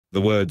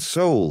the word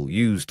soul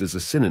used as a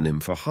synonym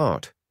for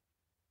heart.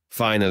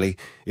 Finally,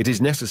 it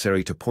is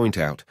necessary to point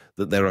out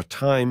that there are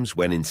times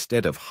when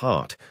instead of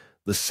heart,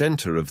 the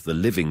center of the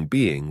living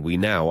being we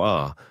now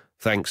are,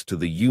 thanks to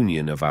the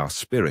union of our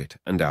spirit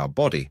and our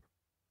body,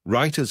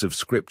 writers of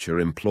Scripture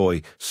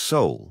employ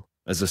soul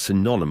as a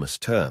synonymous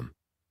term.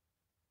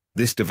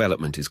 This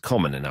development is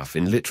common enough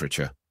in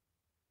literature.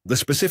 The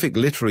specific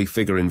literary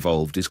figure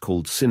involved is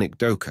called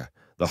synecdoche,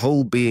 the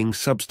whole being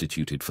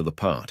substituted for the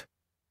part.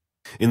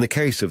 In the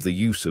case of the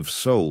use of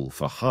soul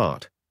for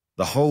heart,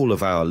 the whole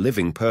of our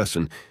living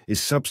person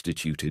is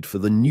substituted for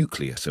the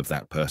nucleus of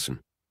that person,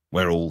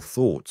 where all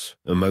thoughts,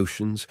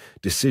 emotions,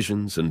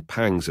 decisions, and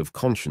pangs of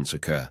conscience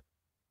occur.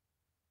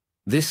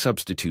 This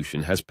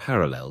substitution has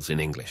parallels in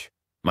English.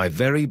 My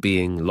very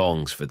being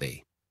longs for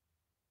thee.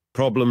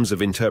 Problems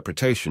of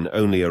interpretation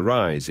only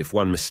arise if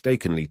one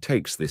mistakenly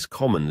takes this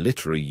common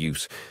literary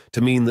use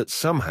to mean that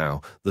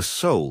somehow the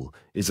soul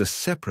is a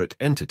separate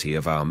entity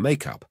of our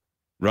makeup,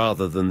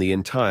 rather than the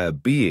entire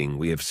being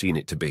we have seen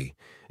it to be,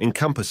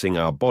 encompassing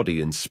our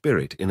body and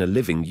spirit in a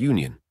living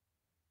union.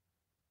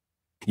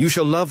 You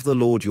shall love the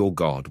Lord your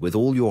God with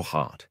all your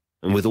heart,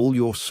 and with all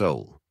your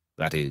soul,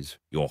 that is,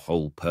 your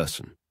whole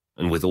person,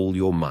 and with all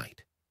your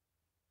might.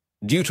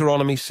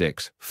 Deuteronomy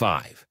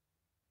 6:5.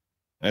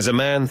 As a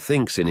man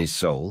thinks in his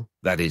soul,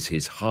 that is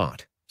his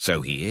heart,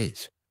 so he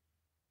is.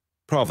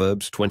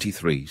 Proverbs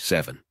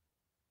 23:7.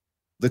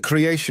 The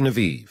creation of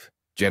Eve,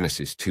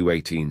 Genesis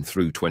 2:18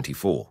 through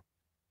 24.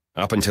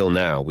 Up until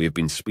now, we have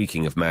been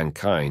speaking of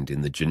mankind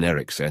in the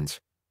generic sense,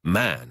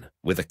 man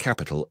with a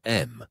capital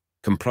M,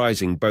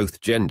 comprising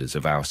both genders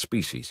of our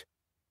species.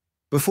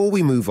 Before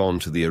we move on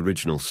to the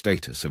original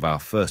status of our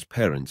first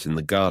parents in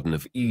the Garden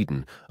of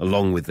Eden,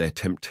 along with their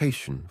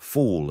temptation,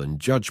 fall, and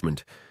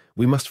judgment,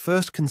 we must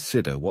first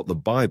consider what the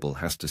Bible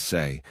has to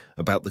say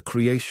about the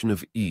creation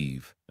of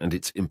Eve and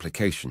its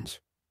implications.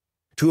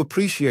 To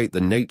appreciate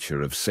the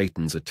nature of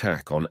Satan's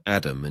attack on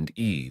Adam and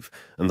Eve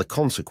and the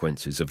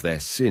consequences of their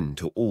sin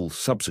to all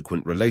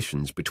subsequent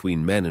relations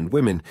between men and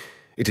women,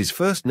 it is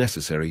first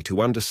necessary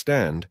to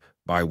understand,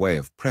 by way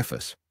of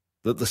preface,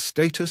 that the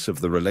status of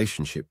the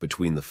relationship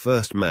between the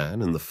first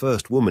man and the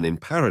first woman in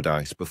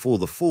paradise before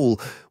the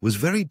fall was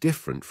very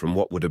different from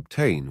what would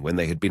obtain when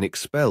they had been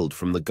expelled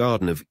from the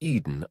Garden of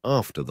Eden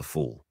after the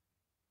fall.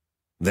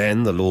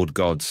 Then the Lord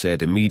God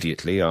said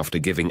immediately after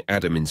giving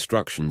Adam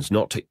instructions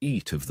not to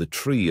eat of the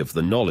tree of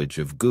the knowledge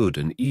of good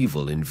and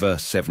evil in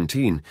verse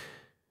 17,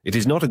 "It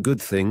is not a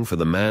good thing for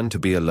the man to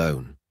be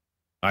alone.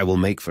 I will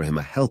make for him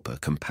a helper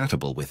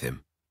compatible with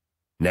him."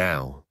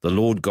 Now the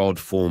Lord God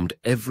formed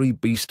every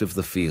beast of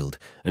the field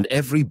and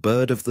every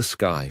bird of the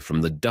sky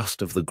from the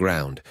dust of the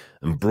ground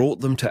and brought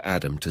them to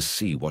Adam to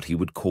see what he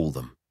would call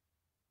them.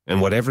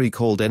 And whatever he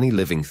called any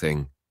living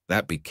thing,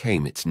 that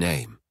became its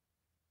name.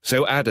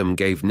 So Adam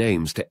gave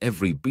names to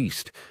every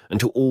beast,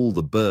 and to all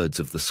the birds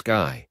of the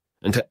sky,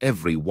 and to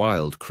every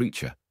wild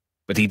creature,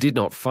 but he did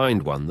not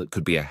find one that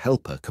could be a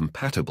helper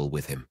compatible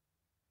with him.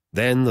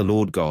 Then the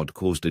Lord God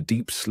caused a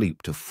deep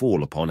sleep to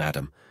fall upon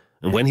Adam,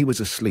 and when he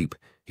was asleep,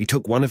 he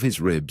took one of his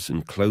ribs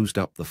and closed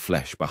up the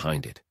flesh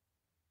behind it.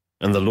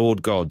 And the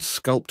Lord God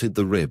sculpted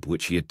the rib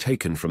which he had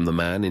taken from the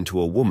man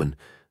into a woman,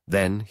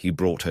 then he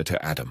brought her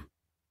to Adam.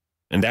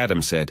 And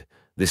Adam said,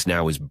 "This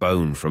now is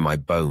bone from my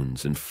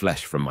bones and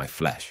flesh from my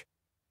flesh.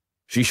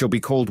 She shall be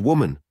called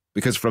woman,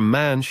 because from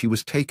man she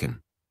was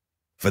taken.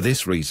 For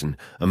this reason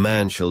a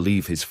man shall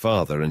leave his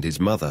father and his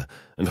mother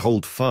and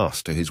hold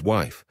fast to his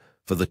wife,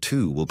 for the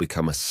two will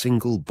become a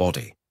single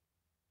body."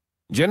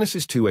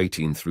 Genesis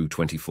 2:18 through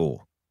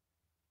 24.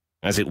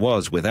 As it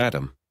was with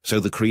Adam, so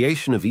the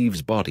creation of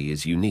Eve's body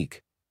is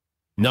unique.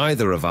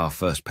 Neither of our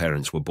first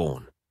parents were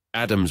born,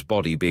 Adam's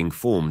body being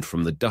formed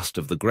from the dust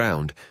of the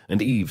ground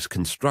and Eve's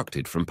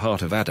constructed from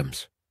part of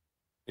Adam's.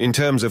 In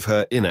terms of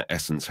her inner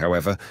essence,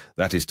 however,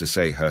 that is to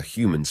say her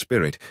human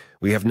spirit,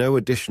 we have no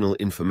additional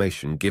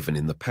information given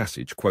in the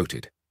passage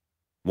quoted.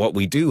 What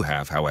we do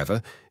have,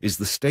 however, is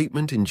the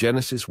statement in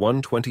Genesis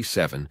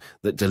 1:27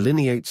 that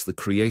delineates the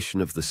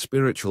creation of the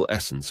spiritual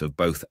essence of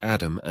both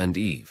Adam and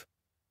Eve.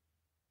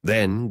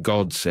 Then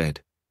God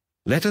said,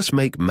 "Let us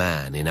make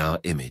man in our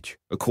image,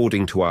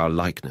 according to our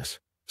likeness,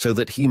 so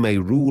that he may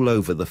rule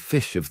over the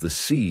fish of the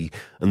sea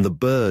and the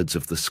birds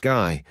of the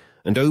sky,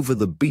 and over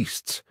the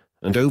beasts,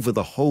 and over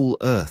the whole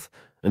earth,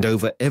 and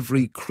over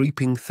every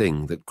creeping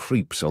thing that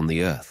creeps on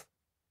the earth."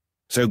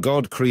 So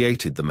God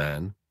created the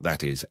man,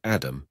 that is,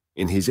 Adam,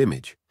 in his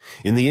image.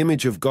 In the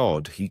image of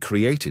God he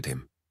created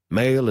him.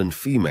 Male and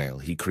female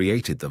he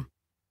created them.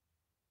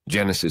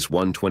 Genesis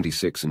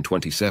 1:26 and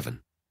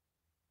 27.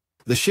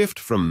 The shift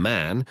from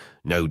man,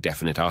 no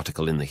definite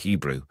article in the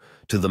Hebrew,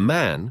 to the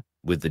man,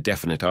 with the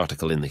definite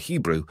article in the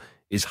Hebrew,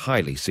 is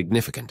highly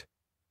significant.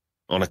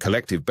 On a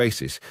collective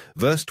basis,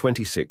 verse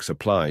 26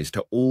 applies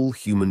to all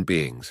human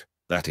beings,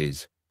 that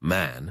is,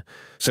 man,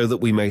 so that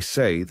we may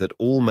say that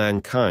all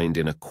mankind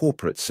in a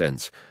corporate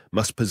sense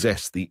must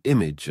possess the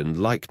image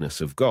and likeness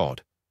of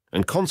God,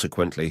 and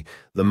consequently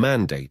the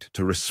mandate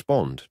to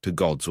respond to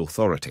God's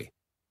authority.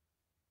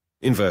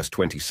 In verse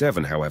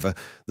 27, however,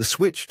 the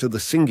switch to the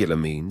singular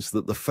means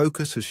that the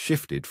focus has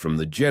shifted from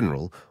the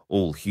general,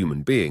 all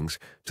human beings,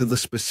 to the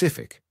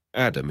specific,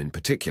 Adam in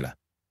particular.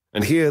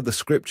 And here the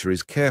scripture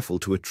is careful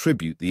to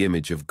attribute the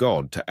image of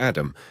God to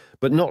Adam,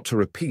 but not to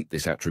repeat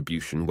this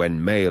attribution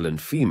when male and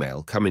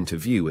female come into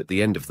view at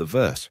the end of the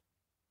verse.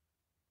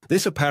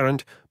 This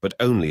apparent, but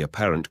only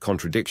apparent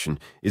contradiction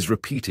is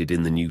repeated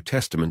in the New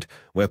Testament,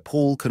 where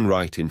Paul can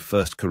write in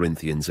 1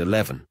 Corinthians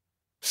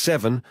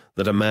 11:7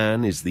 that a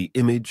man is the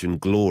image and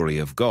glory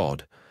of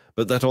God,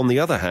 but that on the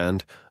other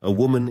hand a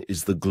woman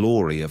is the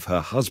glory of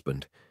her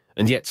husband,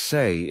 and yet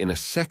say in a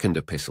second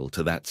epistle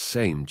to that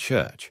same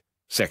church,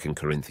 2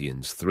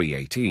 Corinthians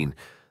 3:18,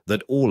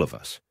 that all of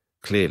us,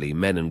 clearly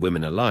men and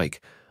women alike,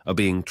 are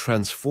being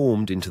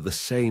transformed into the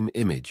same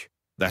image,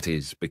 that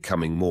is,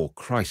 becoming more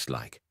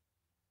Christ-like.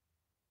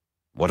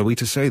 What are we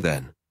to say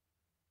then?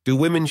 Do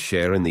women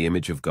share in the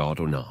image of God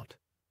or not?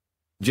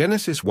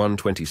 Genesis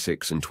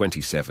 1:26 and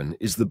 27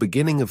 is the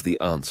beginning of the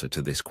answer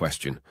to this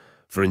question,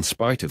 for in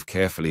spite of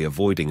carefully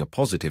avoiding a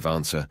positive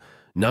answer,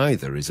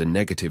 neither is a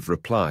negative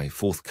reply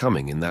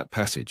forthcoming in that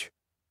passage.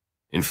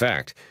 In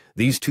fact,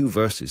 these two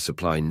verses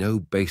supply no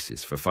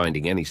basis for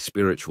finding any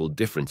spiritual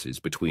differences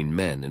between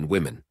men and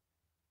women.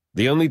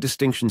 The only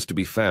distinctions to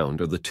be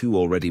found are the two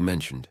already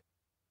mentioned.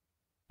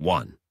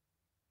 1.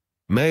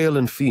 Male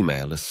and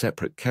female are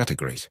separate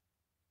categories.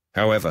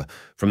 However,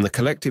 from the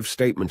collective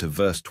statement of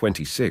verse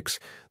 26,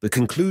 the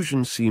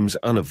conclusion seems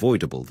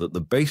unavoidable that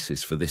the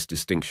basis for this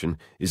distinction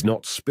is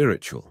not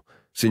spiritual,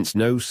 since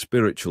no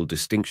spiritual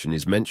distinction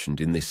is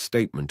mentioned in this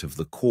statement of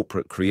the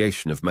corporate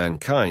creation of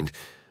mankind,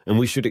 and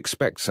we should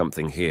expect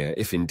something here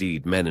if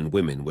indeed men and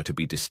women were to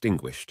be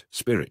distinguished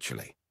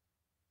spiritually.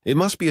 It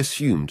must be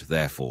assumed,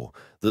 therefore,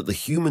 that the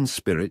human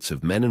spirits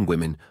of men and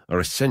women are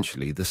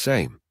essentially the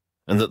same,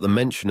 and that the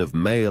mention of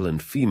male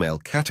and female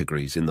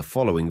categories in the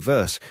following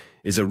verse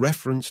is a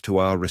reference to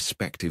our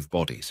respective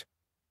bodies.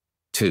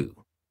 2.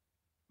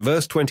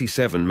 Verse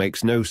 27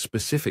 makes no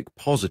specific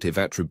positive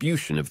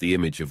attribution of the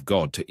image of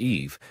God to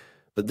Eve,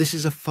 but this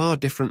is a far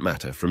different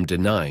matter from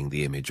denying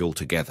the image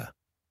altogether.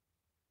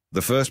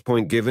 The first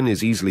point given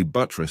is easily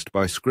buttressed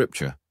by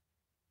Scripture.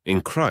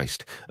 In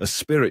Christ, a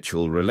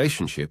spiritual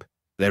relationship,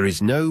 there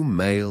is no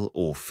male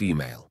or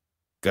female.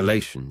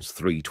 Galatians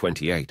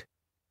 3:28.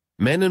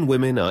 Men and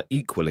women are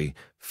equally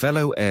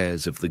fellow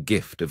heirs of the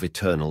gift of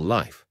eternal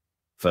life.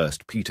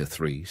 1 Peter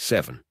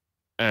 3:7.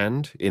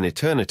 And, in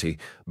eternity,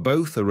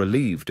 both are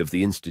relieved of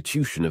the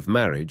institution of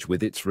marriage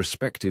with its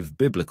respective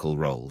biblical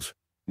roles,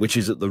 which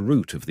is at the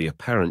root of the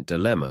apparent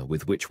dilemma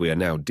with which we are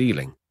now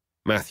dealing.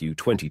 Matthew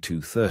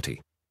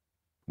 22:30.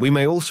 We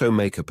may also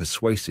make a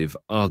persuasive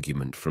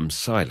argument from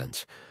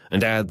silence,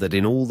 and add that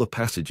in all the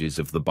passages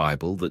of the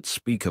Bible that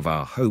speak of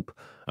our hope,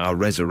 our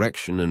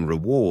resurrection and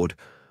reward,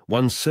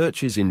 one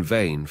searches in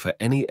vain for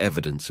any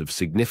evidence of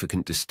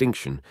significant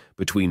distinction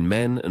between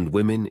men and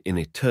women in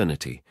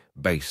eternity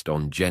based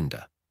on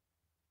gender.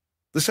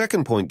 The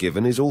second point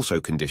given is also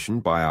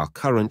conditioned by our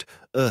current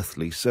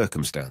earthly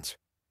circumstance.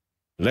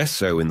 Less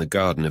so in the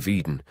Garden of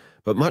Eden,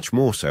 but much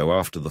more so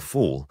after the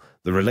fall,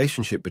 the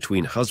relationship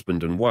between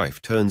husband and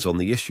wife turns on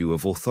the issue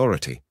of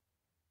authority.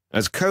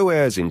 As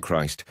co-heirs in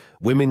Christ,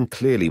 women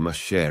clearly must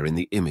share in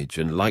the image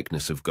and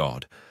likeness of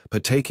God,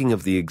 partaking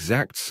of the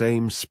exact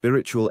same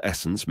spiritual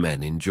essence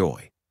men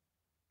enjoy.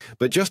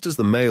 But just as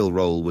the male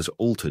role was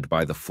altered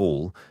by the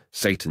fall,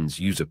 Satan's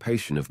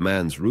usurpation of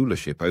man's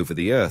rulership over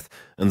the earth,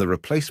 and the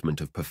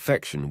replacement of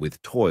perfection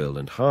with toil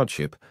and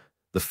hardship,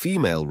 the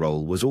female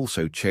role was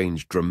also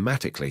changed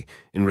dramatically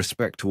in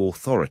respect to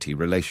authority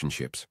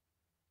relationships.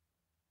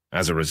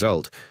 As a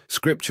result,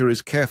 Scripture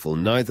is careful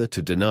neither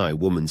to deny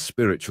woman's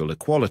spiritual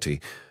equality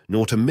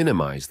nor to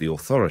minimize the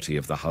authority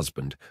of the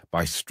husband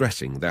by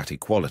stressing that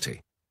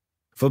equality.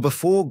 For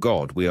before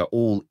God we are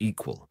all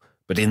equal,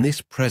 but in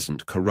this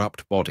present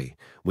corrupt body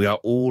we are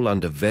all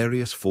under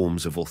various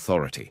forms of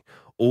authority,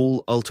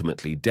 all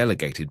ultimately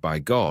delegated by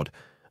God,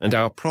 and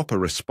our proper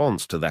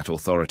response to that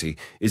authority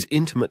is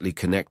intimately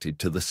connected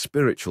to the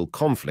spiritual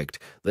conflict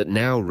that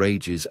now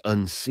rages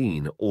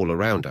unseen all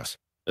around us.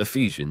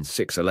 Ephesians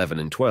 6:11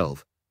 and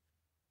 12.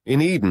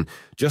 In Eden,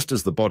 just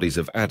as the bodies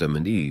of Adam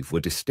and Eve were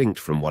distinct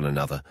from one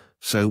another,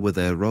 so were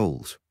their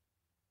roles.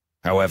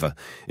 However,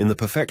 in the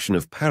perfection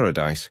of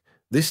paradise,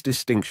 this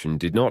distinction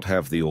did not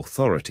have the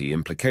authority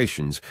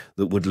implications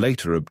that would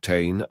later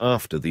obtain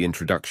after the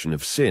introduction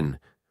of sin,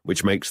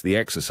 which makes the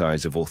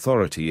exercise of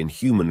authority in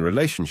human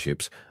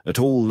relationships at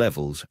all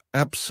levels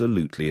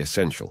absolutely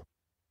essential.